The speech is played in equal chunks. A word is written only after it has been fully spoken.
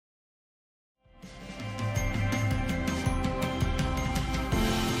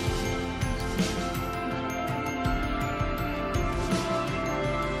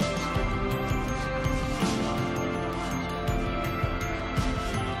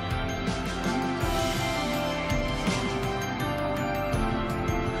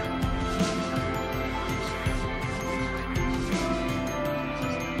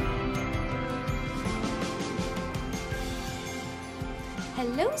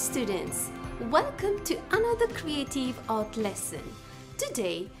students, welcome to another creative art lesson.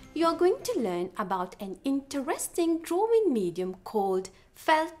 Today you are going to learn about an interesting drawing medium called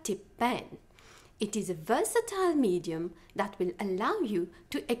felt tip pen. It is a versatile medium that will allow you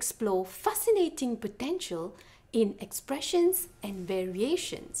to explore fascinating potential in expressions and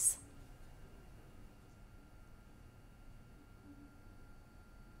variations.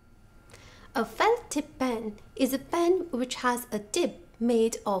 A felt tip pen is a pen which has a tip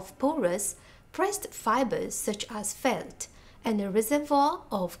made of porous, pressed fibers such as felt and a reservoir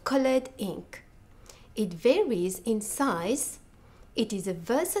of colored ink. It varies in size. It is a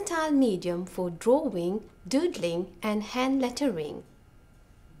versatile medium for drawing, doodling, and hand lettering.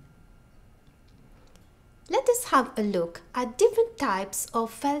 Let us have a look at different types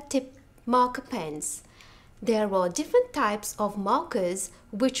of felt tip marker pens. There are different types of markers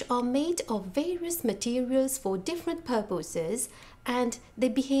which are made of various materials for different purposes and they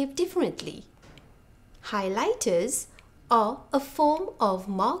behave differently. Highlighters are a form of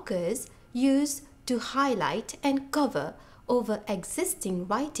markers used to highlight and cover over existing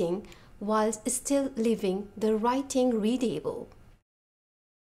writing while still leaving the writing readable.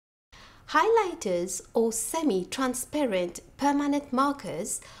 Highlighters or semi-transparent permanent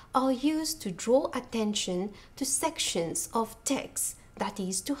markers are used to draw attention to sections of text, that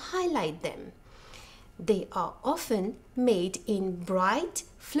is, to highlight them. They are often made in bright,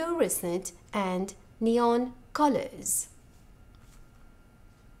 fluorescent and neon colors.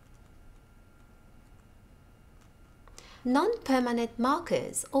 Non-permanent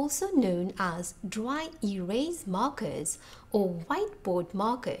markers, also known as dry erase markers or whiteboard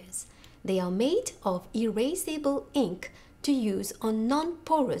markers. They are made of erasable ink to use on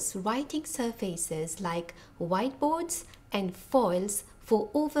non-porous writing surfaces like whiteboards and foils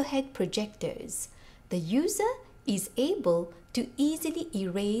for overhead projectors. The user is able to easily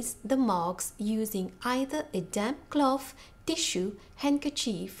erase the marks using either a damp cloth, tissue,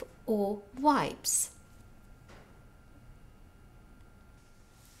 handkerchief, or wipes.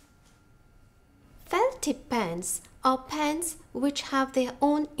 Felt tip pens are pens which have their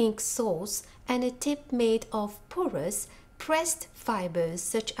own ink source and a tip made of porous, pressed fibers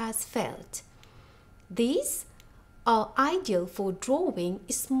such as felt. These are ideal for drawing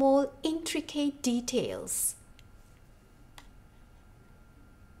small, intricate details.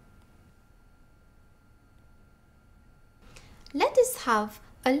 Let us have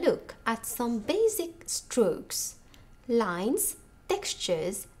a look at some basic strokes. Lines,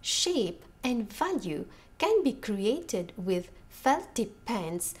 textures, shape, and value can be created with felt tip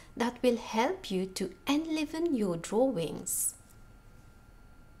pens that will help you to enliven your drawings.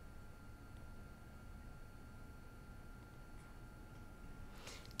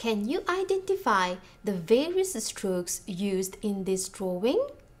 Can you identify the various strokes used in this drawing?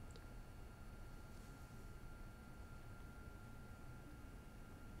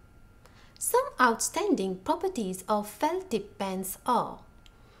 Some outstanding properties of felt tip pens are: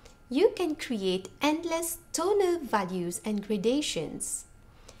 you can create endless tonal values and gradations.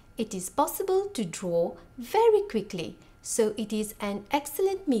 It is possible to draw very quickly, so it is an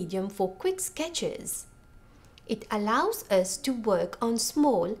excellent medium for quick sketches. It allows us to work on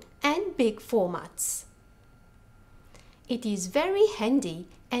small and big formats. It is very handy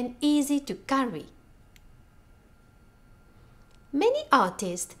and easy to carry. Many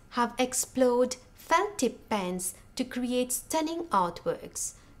artists have explored felt tip pens to create stunning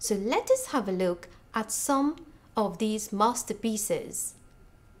artworks. So let us have a look at some of these masterpieces.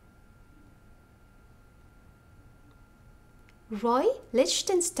 Roy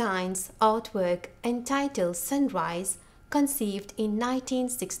Lichtenstein's artwork entitled Sunrise, conceived in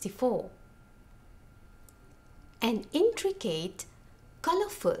 1964. An intricate,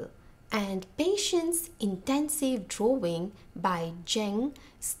 colorful, and patience-intensive drawing by Zheng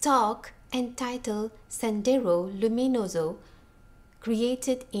Stark entitled Sendero Luminoso,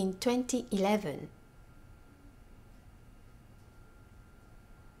 created in 2011.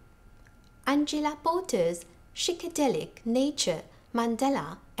 Angela Porter's Psychedelic Nature,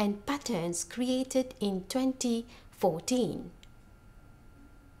 Mandala and Patterns, created in 2014.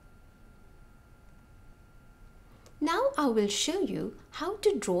 Now I will show you how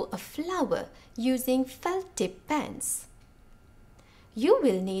to draw a flower using felt tip pens. You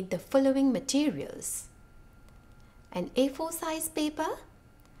will need the following materials: an A4 size paper,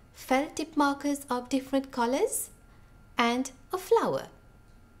 felt tip markers of different colors, and a flower.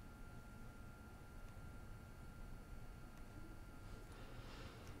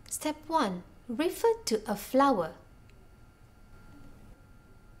 Step 1. Refer to a flower.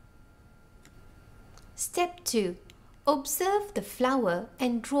 Step 2. Observe the flower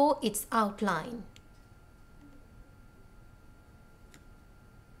and draw its outline.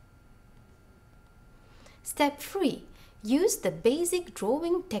 Step 3. Use the basic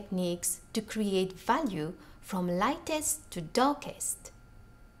drawing techniques to create value from lightest to darkest.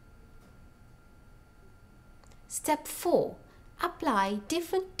 Step 4. Apply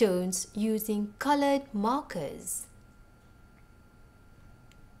different tones using colored markers.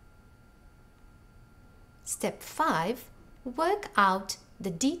 Step 5. Work out the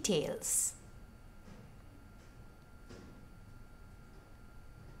details.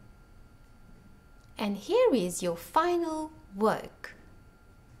 And here is your final work.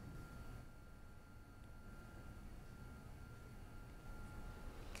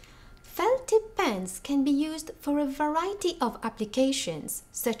 Felt tip pens can be used for a variety of applications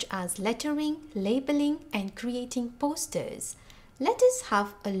such as lettering, labeling, and creating posters. Let us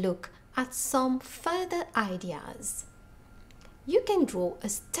have a look at some further ideas. You can draw a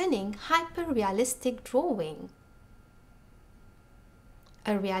stunning hyper-realistic drawing,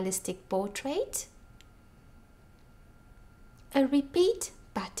 a realistic portrait, a repeat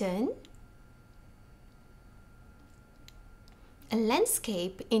pattern, a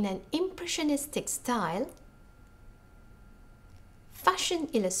landscape in an impressionistic style, fashion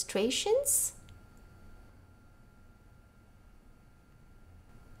illustrations,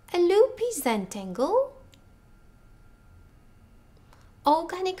 a loopy Zentangle,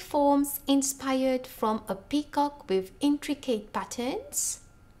 organic forms inspired from a peacock with intricate patterns.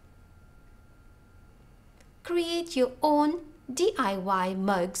 Create your own DIY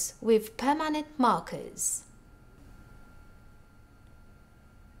mugs with permanent markers.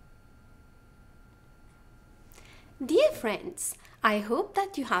 Dear friends, I hope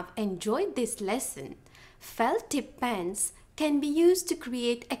that you have enjoyed this lesson. Felt tip pens can be used to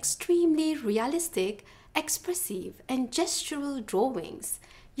create extremely realistic, expressive and gestural drawings.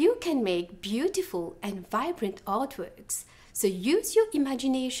 You can make beautiful and vibrant artworks. So use your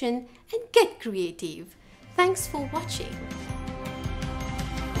imagination and get creative. Thanks for watching.